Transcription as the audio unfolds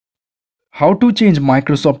How to change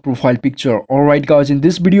Microsoft profile picture. Alright guys, in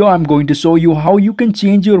this video I'm going to show you how you can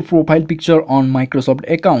change your profile picture on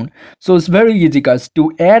Microsoft account. So it's very easy guys.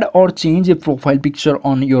 To add or change a profile picture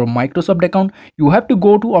on your Microsoft account, you have to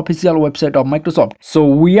go to official website of Microsoft. So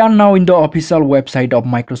we are now in the official website of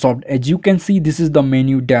Microsoft. As you can see, this is the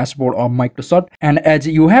menu dashboard of Microsoft, and as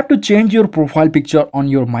you have to change your profile picture on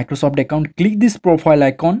your Microsoft account, click this profile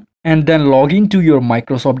icon and then log into your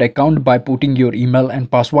Microsoft account by putting your email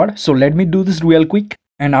and password. So let me do this real quick.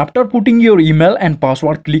 And after putting your email and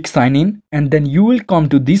password, click sign in, and then you will come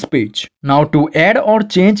to this page. Now to add or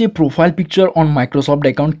change a profile picture on Microsoft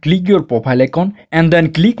account, click your profile icon and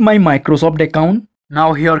then click my Microsoft account.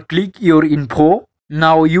 Now here click your info.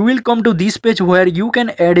 Now you will come to this page where you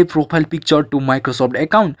can add a profile picture to Microsoft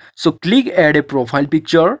account. So click add a profile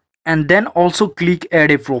picture and then also click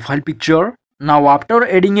add a profile picture. Now after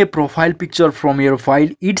adding a profile picture from your file,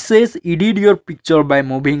 it says edit your picture by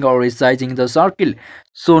moving or resizing the circle.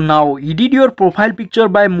 So now edit your profile picture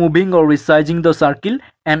by moving or resizing the circle,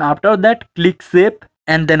 and after that click save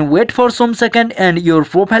and then wait for some second and your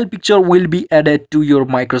profile picture will be added to your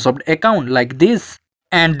Microsoft account like this.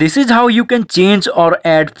 And this is how you can change or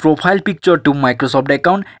add profile picture to Microsoft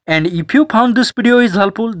account. And if you found this video is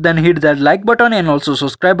helpful, then hit that like button and also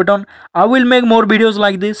subscribe button. I will make more videos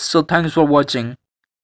like this. So thanks for watching.